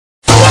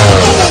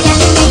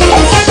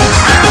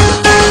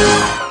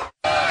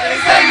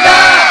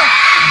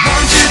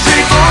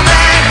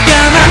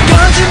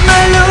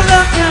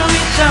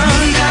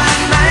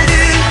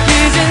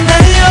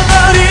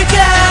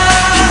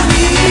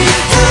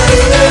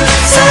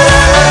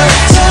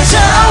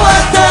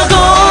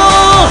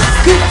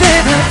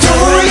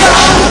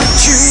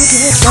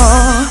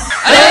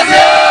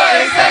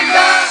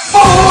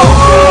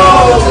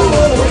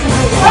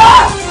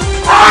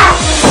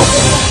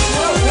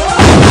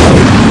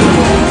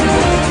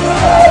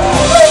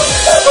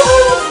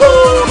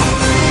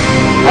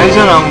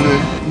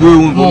뭐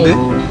오늘 뭔데?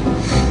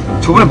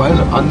 저번에 말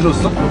안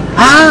들었어?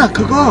 아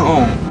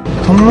그거.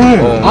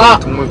 동물.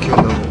 동물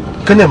키운다고.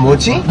 근데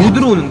뭐지? 뭐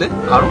들어오는데?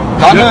 알아?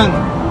 나는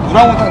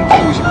오랑우탄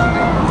키우고 싶은데.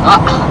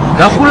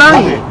 나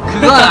호랑이.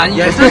 그건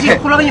아니야. 야 솔직히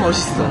호랑이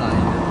멋있어.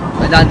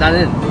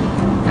 나는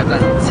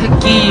약간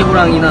새끼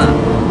호랑이나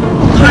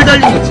털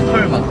달린 거 있지,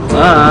 털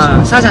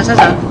막. 사자.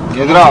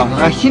 얘들아,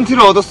 나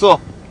힌트를 얻었어.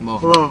 뭐?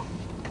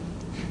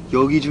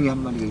 여기 중에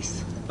한 마리가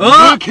있어.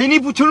 널 괜히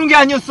붙여놓은 게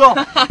아니었어.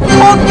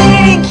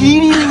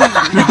 기린.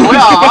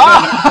 뭐야?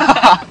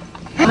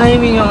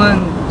 하이밍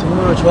형은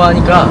동물을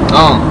좋아하니까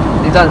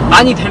일단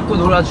많이 데리고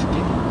놀아줄게.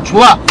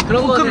 좋아.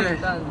 그런 거는 그럼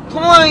일단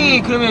토모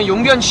형이 그러면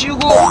용변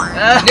치우고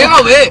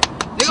내가 왜?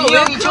 지희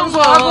형이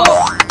청소하고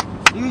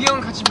인기 형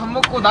같이 밥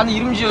먹고 나는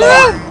이름 지어줘.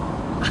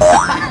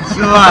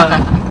 좋아.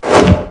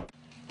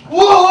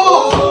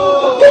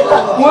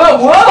 뭐야?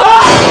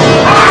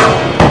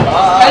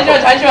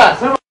 잠시만.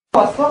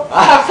 왔어?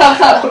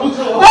 싹.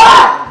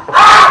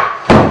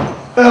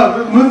 야,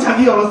 문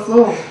자기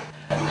열었어.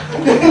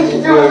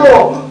 진짜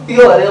무서워.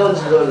 이거 내가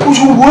먼저 가져올래.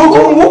 저거 뭐야,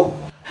 그런 거?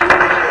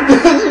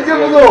 진짜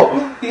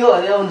무서워. 이거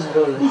내가 먼저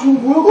가져올래. 저거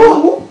뭐야,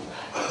 그런 거?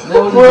 내가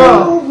먼저 뭐야?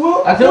 가져올래. 뭐야?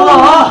 아, 들어가.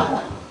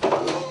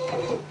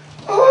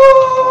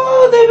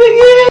 내 베개.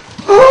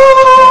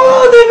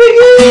 내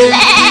베개.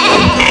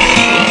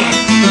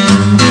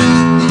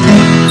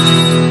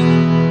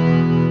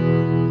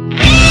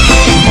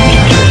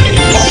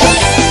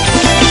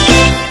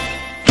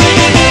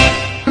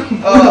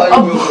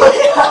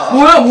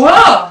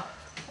 뭐야?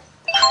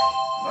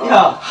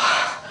 야.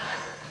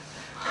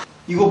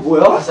 이거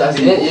뭐야?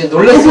 얘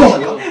놀랬어.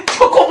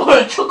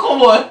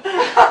 초코볼.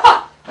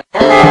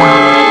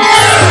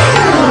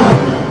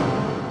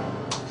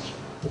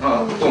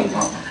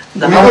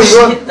 나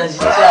미치겠다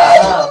진짜.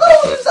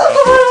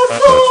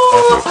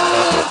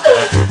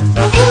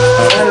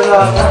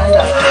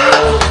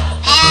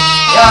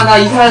 야, 나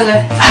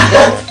이사할래.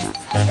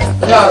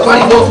 야,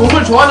 아니 너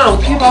동물 좋아하잖아.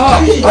 어떻게 봐? 아,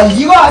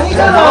 이거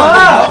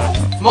아니잖아.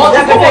 뭐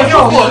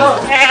초코볼.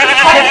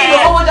 하이밍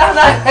먹어보자.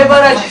 하나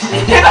해봐라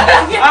주지.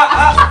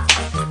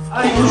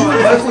 아니,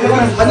 요즘에 말고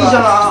여기는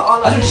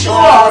다니잖아. 좀 치워.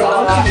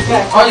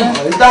 아니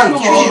일단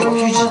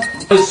휴지.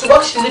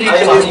 수박씨들이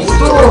이렇게 많이 못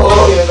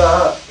들어,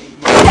 얘가.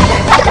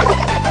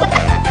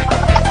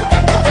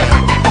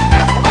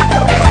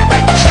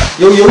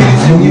 여기 있어,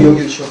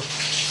 여기 치워.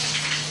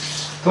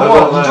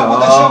 동호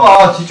뒤쪽부터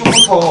치워봐.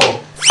 뒤쪽부터.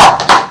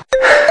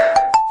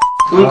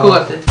 좋을 것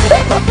같아.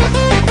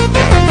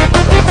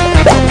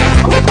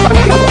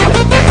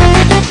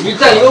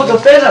 일단 이거부터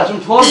빼자.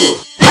 좀 도와줘.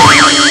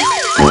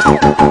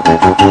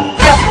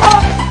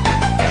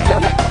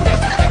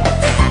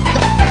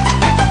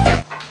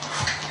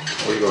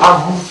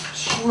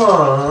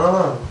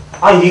 심아.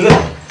 이거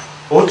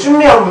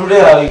어쭈미한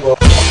물레야, 이거.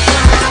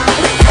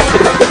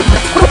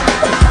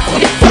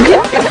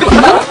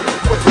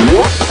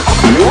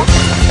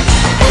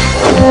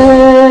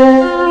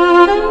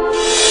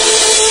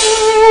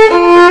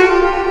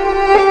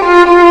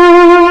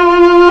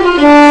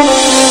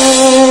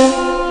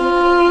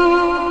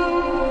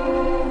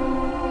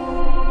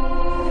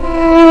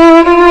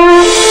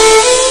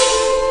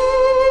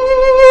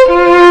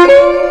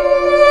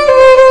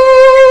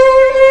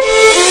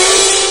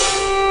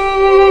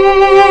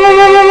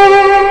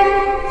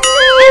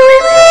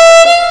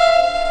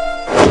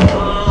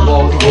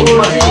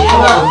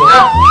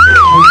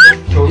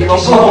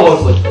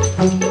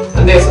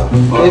 안 되겠어.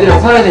 얘들이랑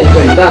살아야 되니까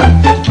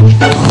일단 해봐.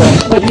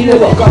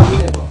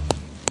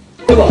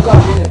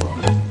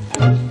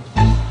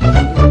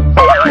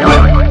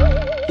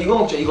 이거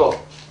먹자, 이거.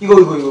 이거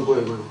뭐야,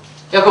 이거.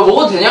 야, 그거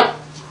먹어도 되냐?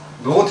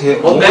 너무 대.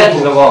 뭔데?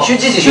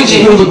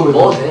 휴지.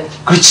 먹어도 돼.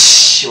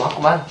 그렇지,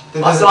 왔구만.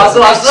 왔어.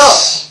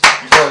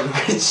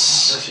 그렇지.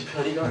 역시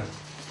별이가.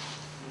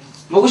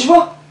 먹고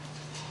싶어?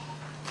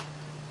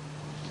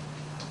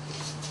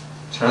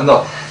 잘한다.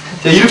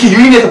 야, 이렇게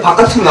유인해서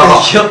바깥으로 나가.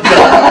 귀엽다.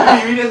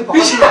 이렇게 유인해서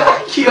바깥으로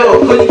나가. 귀여워.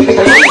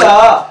 그러니까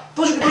잘먹다.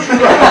 또 줄게.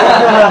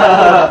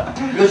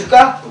 이거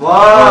줄까?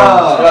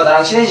 와. 그래,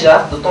 나랑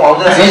친해지자. 너 또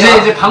아무데나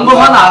이제 방법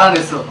하나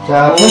알아냈어.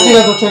 자,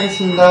 편지가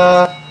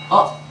도착했습니다.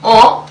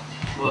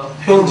 뭐야?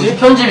 편집?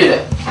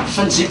 편집이래.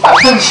 편집.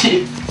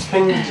 편집.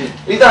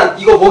 일단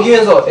이거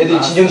먹이면서 애들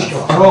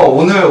진정시켜.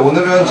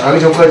 오늘은 자기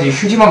전까지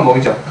휴지만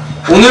먹이자.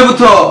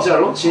 오늘부터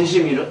진짜로?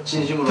 진심으로.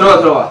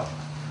 들어가.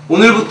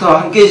 오늘부터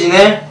함께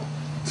지낼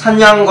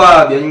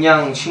산양과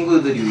면양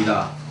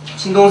친구들입니다.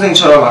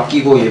 친동생처럼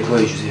아끼고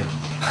예뻐해 주세요.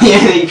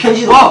 얘는 이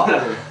편지도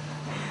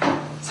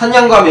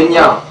산양과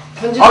면양.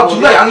 둘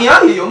다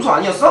양이야? 얘 염소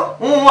아니었어?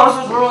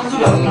 알았어. 큰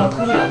소리 안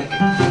낼게.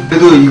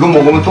 그래도 이거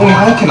먹으면 똥이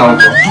하얗게 나올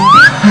거야.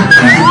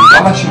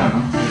 까맣지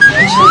않아.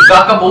 나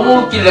아까 뭐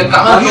먹었길래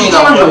까만 종이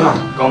까만 종. 나와?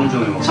 까만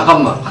종이 먹어.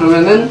 잠깐만.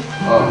 그러면은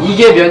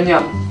이게 몇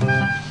냥?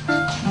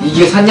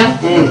 이게 4냥?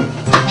 응.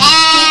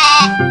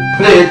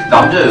 근데 얘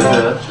남자야,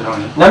 여자야?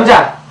 쟤랑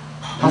남자.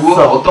 누구?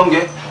 봤어. 어떤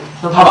게?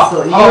 봐봐.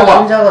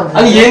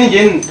 아니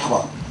얘는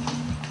봐봐.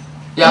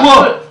 야,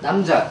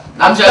 남자야.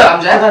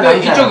 야,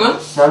 이쪽은?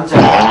 남자.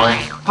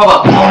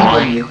 봐봐.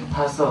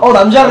 봤어.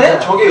 남자네?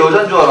 저게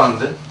여잔 줄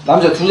알았는데?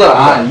 남자 둘 다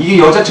남자. 아 이게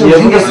여자처럼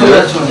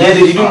생겼어.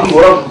 얘들 이름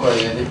뭐라고 부를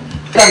거야 얘들.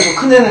 일단 저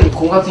큰 애는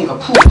공 같으니까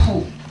푸.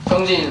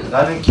 정진.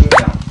 나는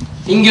김장.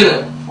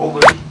 인규는?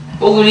 뽀글이.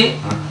 뽀글이?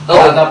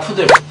 나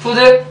푸들.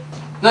 푸들?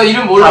 너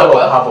이름 뭘로 할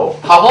거야? 바보.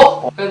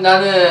 바보? 그럼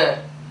나는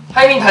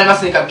하이밍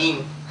닮았으니까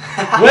밍.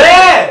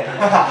 왜?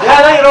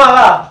 야 나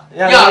일어나봐.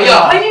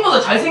 야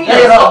하이밍보다 잘생기지 야,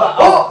 않았어?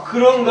 일어나봐.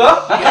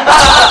 그런가?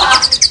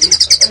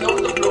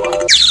 너부터 불러봐.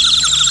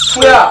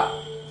 푸야.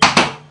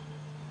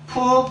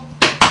 푸.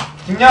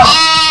 김장.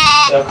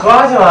 야 그거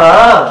하지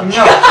마.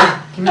 김장.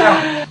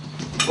 김장.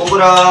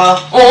 뽀글아.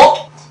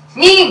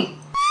 밍!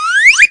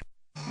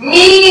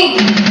 밍!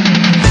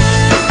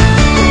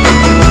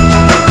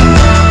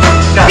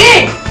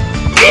 밍!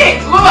 밍!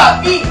 그거 봐!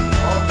 밍!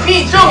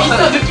 밍! 좀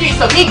있어 느낌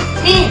있어 밍!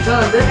 밍!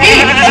 이상한데?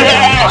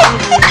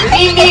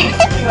 밍! 밍!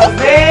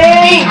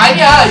 밍!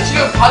 아니야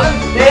지금 반응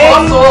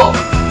좋았어.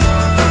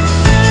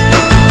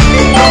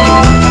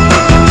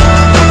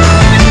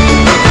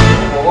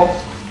 먹어.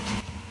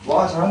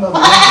 와 잘한다 너.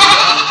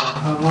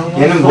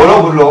 얘는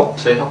뭐라고 불러?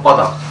 제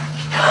혓바닥.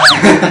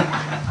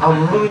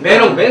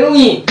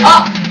 메롱이!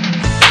 아!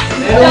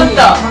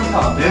 메롱이다.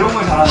 괜찮다.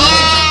 메롱을 잘하네.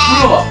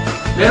 불러봐.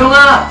 메롱아!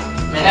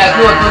 야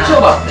그거 더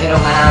치워봐.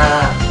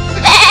 메롱아.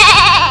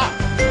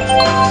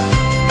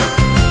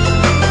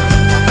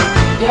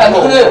 야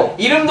너는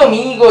이름도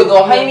밍이고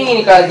너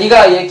하이밍이니까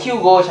네가 얘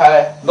키우고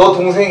너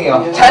동생이야.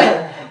 먹어.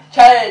 잘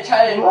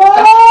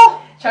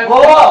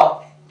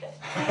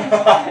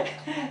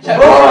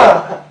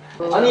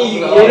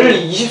아니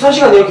얘를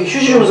 24시간 이렇게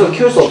휴지 주면서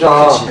키울 수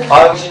없잖아.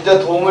 아 진짜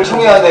도움을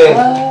청해야 돼.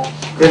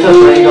 그래서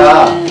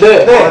저희가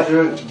네.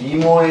 도와줄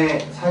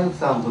미모의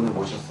사육사 한 분을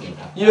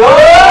모셨습니다.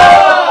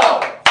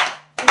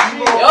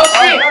 역시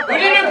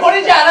우리를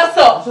버리지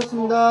않았어.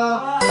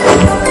 모셨습니다.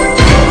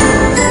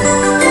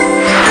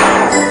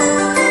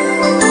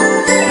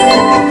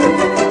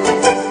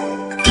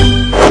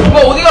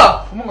 뭐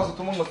어디가?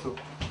 도망갔어.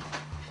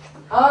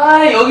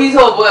 아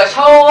여기서 뭐야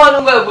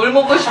샤워하는 거야 물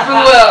먹고 싶은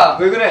거야.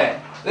 왜 그래?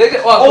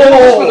 물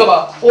먹고 싶은가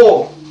봐.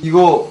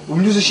 이거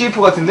음료수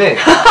CF 같은데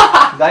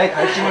나의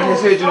갈증을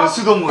해소해주는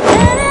수돗물.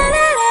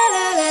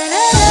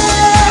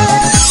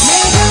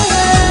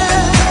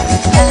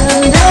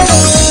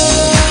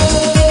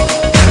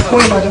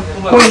 코인 맞아.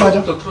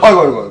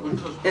 아이고.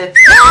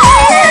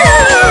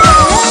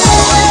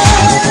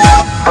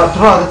 아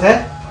들어와도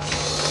돼?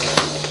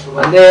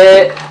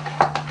 안돼.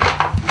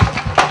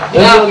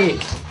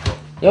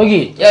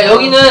 여기. 야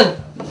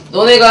여기는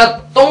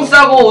너네가 똥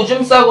싸고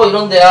오줌 싸고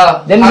이런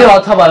데야. 냄새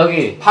맡아봐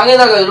여기.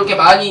 방에다가 이렇게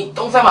많이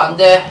똥 싸면 안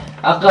돼.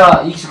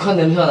 아까 익숙한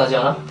냄새가 나지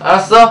않아?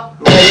 알았어? 야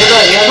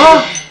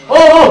얘가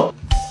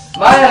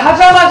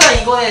말하자마자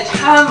이거네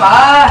참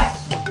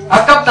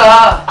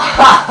아깝다.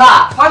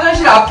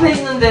 화장실 앞에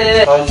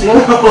있는데.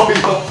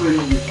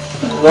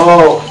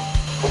 너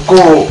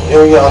없고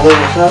여기 안에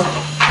있어?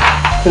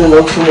 근데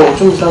너 지금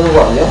오줌 싸는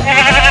거 아니야?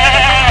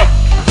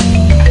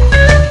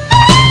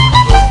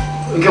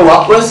 이렇게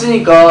왔고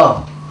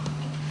했으니까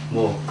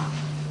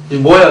이제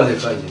뭐 해야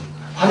될까 이제?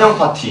 환영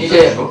파티.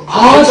 이제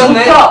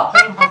좋다.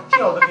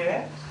 파티 어떻게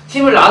해?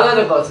 팀을 나눠야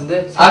될 것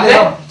같은데. 아,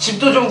 그래?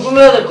 집도 좀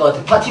꾸며야 될 것 같아.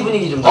 파티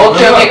분위기 좀.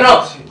 오케이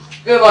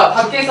그럼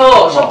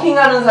밖에서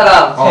쇼핑하는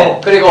사람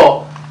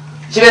그리고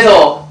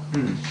집에서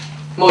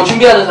뭐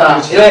준비하는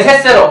사람 이렇게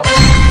셋째로.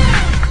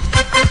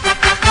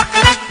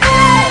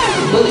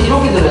 너는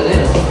이렇게 들어야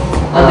돼.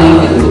 나도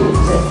이렇게 들어.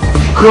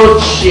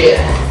 그렇지.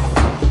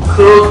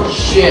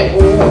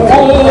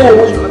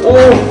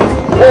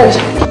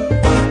 오.